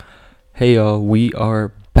Hey y'all, we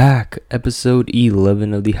are back. Episode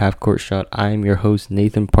 11 of the Half Court Shot. I am your host,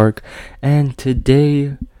 Nathan Park, and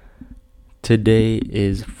today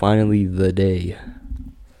is finally the day.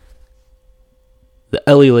 The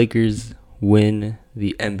LA Lakers win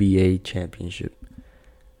the NBA championship.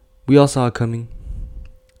 We all saw it coming.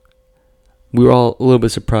 We were all a little bit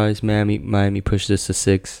surprised. Miami pushed this to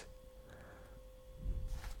 6.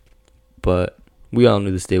 But we all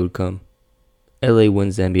knew this day would come. LA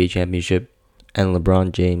wins the NBA championship, and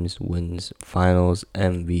LeBron James wins Finals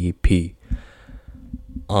MVP.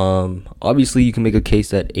 Obviously, you can make a case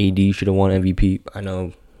that AD should have won MVP.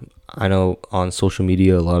 I know. On social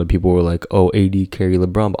media, a lot of people were like, "Oh, AD carried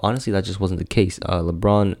LeBron," but honestly, that just wasn't the case.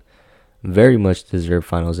 LeBron very much deserved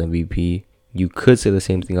Finals MVP. You could say the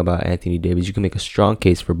same thing about Anthony Davis. You can make a strong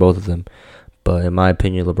case for both of them, but in my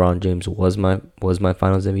opinion, LeBron James was my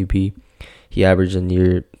Finals MVP. He averaged a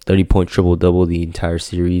near 30-point triple-double the entire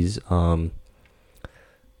series.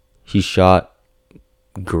 He shot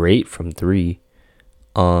great from 3.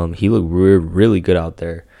 He looked really good out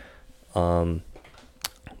there. But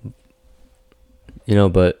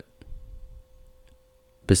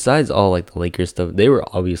besides all like the Lakers stuff, they were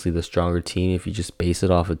obviously the stronger team if you just base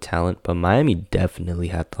it off of talent. But Miami definitely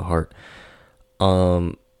had the heart.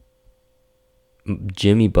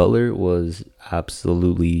 Jimmy Butler was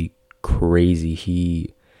absolutely crazy.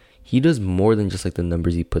 He does more than just like the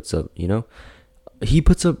numbers he puts up, He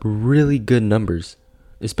puts up really good numbers,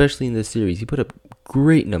 especially in this series. He put up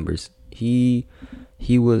great numbers. He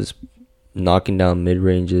was knocking down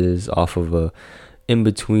mid-ranges off of a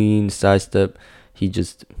in-between sidestep. He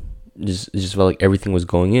just felt like everything was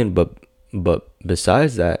going in, but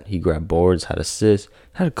besides that, he grabbed boards, had assists,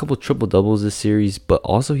 had a couple triple-doubles this series, but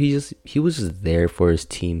also he was just there for his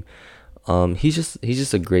team. He's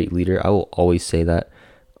just a great leader. I will always say that.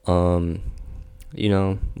 When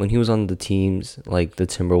he was on the teams like the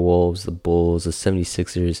Timberwolves, the Bulls, the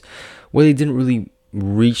 76ers, where they didn't really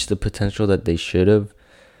reach the potential that they should have,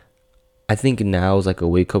 I think now is like a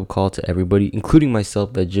wake-up call to everybody, including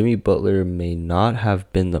myself, that Jimmy Butler may not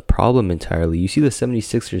have been the problem entirely. You see the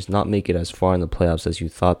 76ers not make it as far in the playoffs as you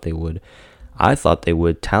thought they would. I thought they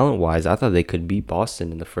would. Talent-wise, I thought they could beat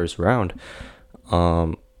Boston in the first round.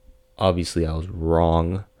 Obviously, I was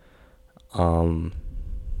wrong.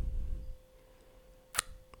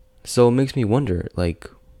 So it makes me wonder,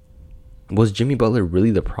 was Jimmy Butler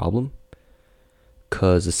really the problem?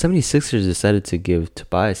 Because the 76ers decided to give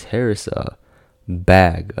Tobias Harris a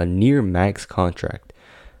near max contract.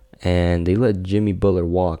 And they let Jimmy Butler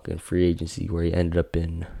walk in free agency, where he ended up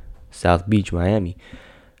in South Beach, Miami.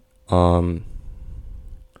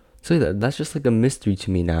 So that's just like a mystery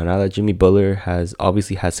to me now. Now that Jimmy Butler has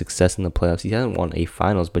obviously had success in the playoffs, he hasn't won a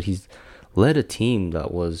finals, but he's led a team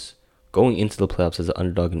that was going into the playoffs as an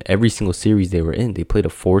underdog in every single series they were in. They played a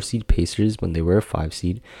 4-seed Pacers when they were a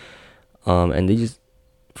 5-seed. And they just,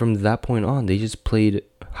 from that point on, they just played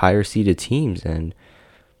higher seeded teams. And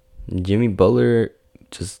Jimmy Butler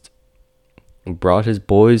just brought his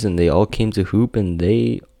boys, and they all came to hoop, and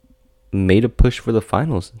they made a push for the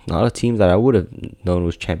finals. Not a team that I would have known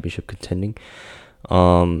was championship contending.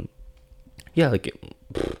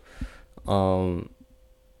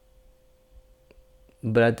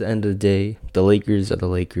 But at the end of the day, the Lakers are the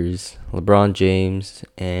Lakers. LeBron James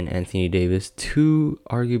and Anthony Davis, two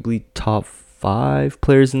arguably top 5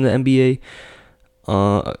 players in the NBA,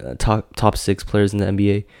 top 6 players in the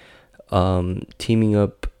NBA, teaming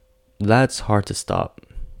up. That's hard to stop.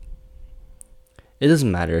 It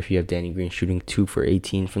doesn't matter if you have Danny Green shooting 2 for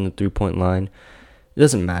 18 from the 3-point line. It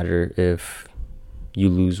doesn't matter if you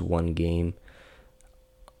lose one game.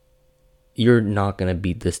 You're not going to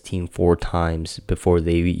beat this team 4 times before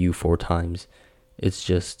they beat you 4 times. It's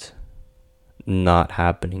just not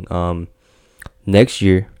happening. Next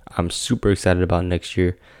year, I'm super excited about next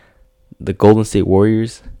year. The Golden State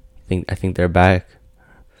Warriors, I think they're back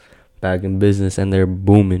in business, and they're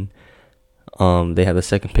booming. They have the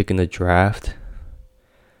 2nd pick in the draft.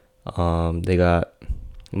 They got,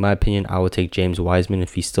 in my opinion, I would take James Wiseman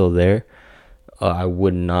if he's still there. I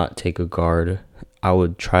would not take a guard. I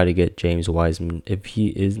would try to get James Wiseman. If he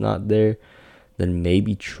is not there, then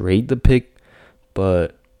maybe trade the pick.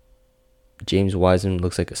 But James Wiseman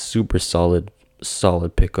looks like a super solid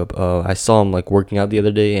pickup. I saw him working out the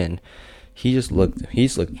other day, and he's looked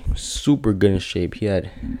super good in shape.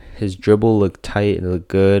 His dribble looked tight and looked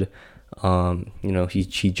good.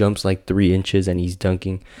 He jumps 3 inches and he's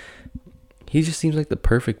dunking. He just seems like the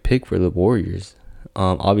perfect pick for the Warriors.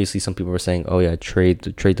 Obviously some people were saying, "Oh yeah, trade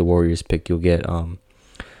the Warriors pick. You'll get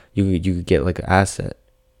you could get an asset."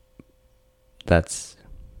 That's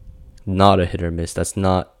not a hit or miss. That's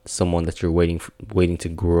not someone that you're waiting to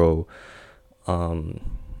grow.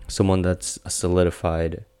 Someone that's a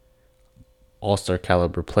solidified all-star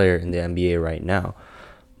caliber player in the NBA right now.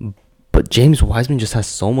 But James Wiseman just has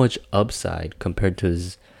so much upside compared to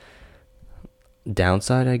his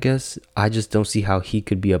downside, I guess. I just don't see how he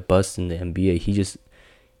could be a bust in the NBA. He's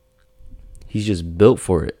just built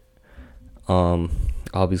for it.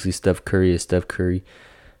 Obviously Steph Curry is Steph Curry.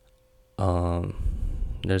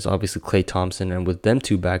 There's obviously Klay Thompson, and with them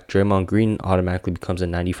two back, Draymond Green automatically becomes a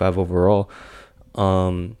 95 overall.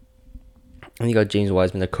 And you got James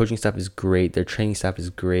Wiseman. Their coaching staff is great. Their training staff is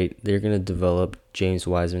great. They're gonna develop James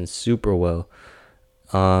Wiseman super well.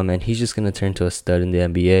 And he's just gonna turn to a stud in the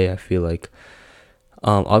NBA. I feel like.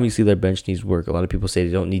 Obviously their bench needs work. A lot of people say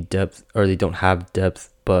they don't need depth or they don't have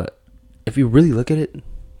depth, but if you really look at it,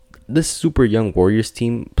 this super young Warriors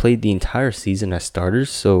team played the entire season as starters,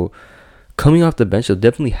 so coming off the bench, they'll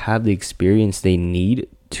definitely have the experience they need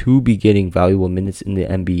to be getting valuable minutes in the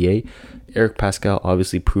NBA. Eric Pascal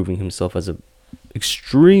obviously proving himself as a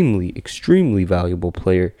extremely valuable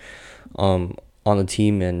player on the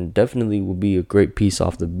team, and definitely will be a great piece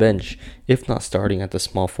off the bench, if not starting at the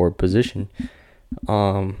small forward position.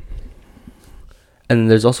 And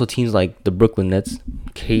there's also teams like the Brooklyn Nets,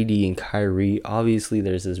 KD and Kyrie. Obviously,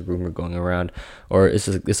 there's this rumor going around, or it's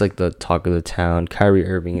like the talk of the town. Kyrie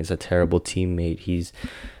Irving is a terrible teammate. He's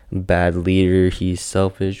a bad leader. He's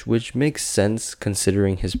selfish, which makes sense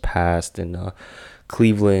considering his past in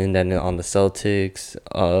Cleveland and on the Celtics,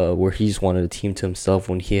 where he just wanted a team to himself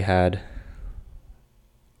when he had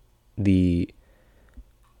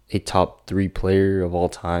a top 3 player of all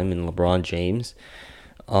time in LeBron James.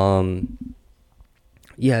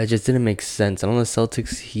 Yeah, it just didn't make sense. And on the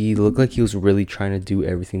Celtics, he looked like he was really trying to do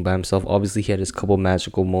everything by himself. Obviously, he had his couple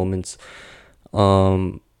magical moments,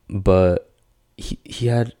 but he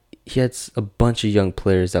had a bunch of young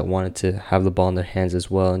players that wanted to have the ball in their hands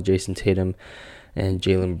as well. And Jason Tatum and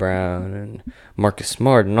Jaylen Brown and Marcus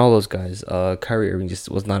Smart and all those guys. Kyrie Irving just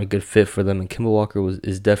was not a good fit for them, and Kemba Walker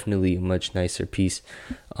is definitely a much nicer piece.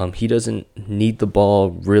 He doesn't need the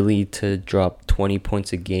ball really to drop 20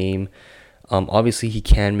 points a game. Obviously he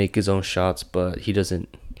can make his own shots, but he doesn't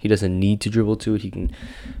need to dribble to it. He can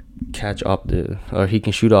he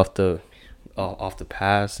can shoot off the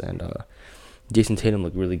pass, and Jason Tatum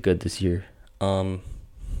looked really good this year. But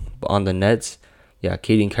on the Nets, yeah,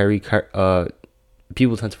 KD and Kyrie,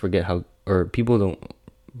 people tend to forget or people don't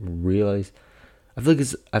realize. I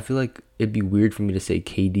feel like it'd be weird for me to say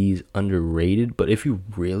KD's underrated, but if you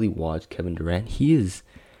really watch Kevin Durant, he is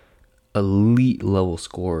elite level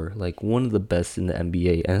scorer, like one of the best in the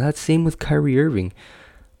NBA, and that's same with Kyrie Irving.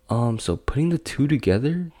 So putting the two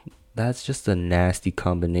together, that's just a nasty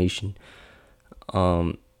combination.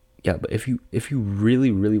 Yeah, but if you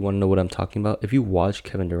really want to know what I'm talking about, if you watch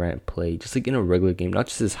Kevin Durant play, just like in a regular game, not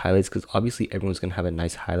just his highlights, because obviously everyone's gonna have a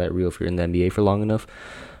nice highlight reel if you're in the NBA for long enough.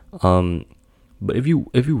 But if you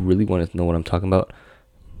really want to know what I'm talking about,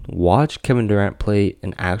 watch Kevin Durant play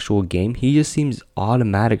an actual game. He just seems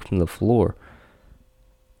automatic from the floor.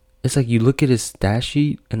 It's like you look at his stat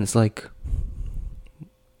sheet and it's like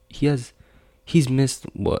he's missed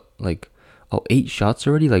 8 shots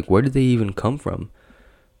already. Like, where did they even come from?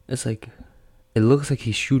 It's like it looks like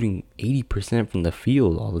he's shooting 80% from the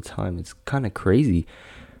field all the time. It's kind of crazy.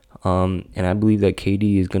 And I believe that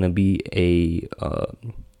KD is gonna be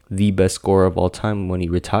the best scorer of all time when he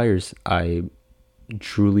retires. I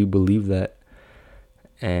truly believe that,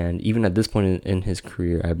 and even at this point in his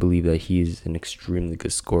career, I believe that he's an extremely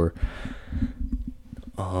good scorer.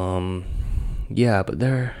 Yeah, but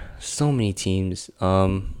there are so many teams.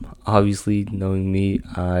 Obviously, knowing me,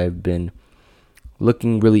 I've been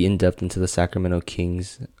looking really in depth into the Sacramento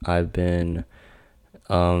Kings. I've been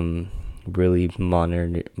really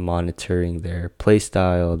monitoring their play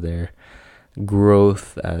style, their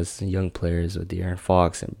growth as young players with De'Aaron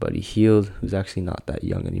Fox and Buddy Hield, who's actually not that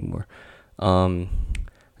young anymore.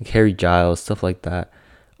 Like Harry Giles, stuff like that.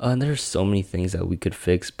 There's so many things that we could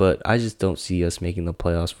fix, but I just don't see us making the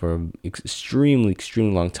playoffs for an extremely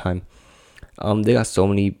long time. They got so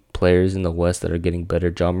many players in the West that are getting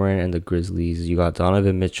better. Ja Morant and the Grizzlies. You got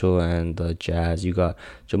Donovan Mitchell and the Jazz. You got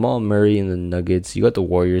Jamal Murray and the Nuggets. You got the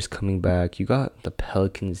Warriors coming back. You got the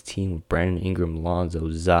Pelicans team with Brandon Ingram,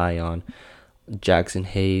 Lonzo, Zion, Jackson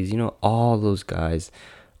Hayes, all those guys.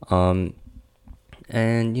 And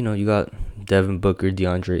you got Devin Booker,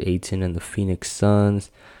 DeAndre Ayton, and the Phoenix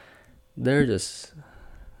Suns. There are just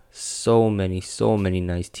so many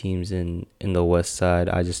nice teams in the West Side.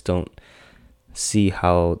 I just don't see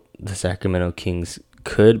how the Sacramento Kings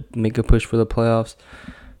could make a push for the playoffs.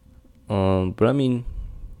 But I mean,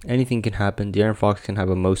 anything can happen. De'Aaron Fox can have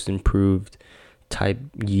a most improved type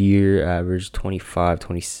year, average 25,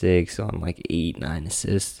 26 on like 8, 9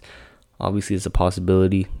 assists. Obviously, it's a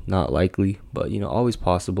possibility, not likely, but always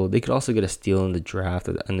possible. They could also get a steal in the draft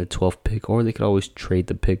and the 12th pick, or they could always trade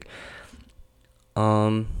the pick.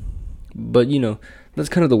 But that's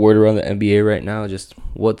kind of the word around the NBA right now. Just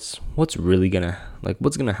what's really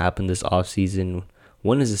what's gonna happen this off season?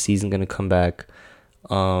 When is the season gonna come back?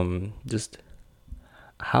 Just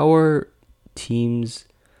how are teams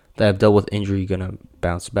that have dealt with injury gonna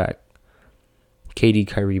bounce back? KD,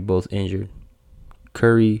 Kyrie both injured.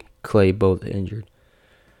 Curry, Clay both injured.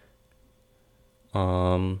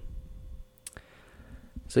 So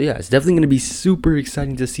yeah, it's definitely going to be super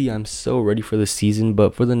exciting to see. I'm so ready for the season.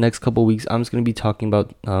 But for the next couple of weeks, I'm just going to be talking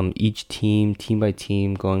about each team by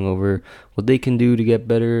team, going over what they can do to get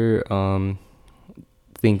better.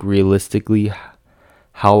 Think realistically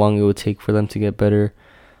how long it would take for them to get better.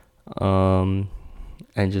 And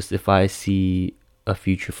just if I see a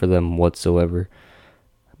future for them whatsoever.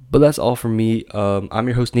 But that's all from me. I'm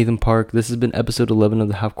your host, Nathan Park. This has been episode 11 of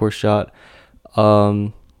the Half Court Shot.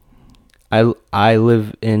 I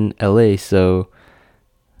live in LA, so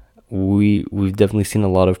we've definitely seen a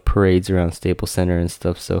lot of parades around Staples Center and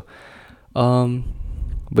stuff. So,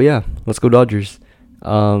 but yeah, let's go Dodgers.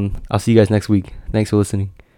 I'll see you guys next week. Thanks for listening.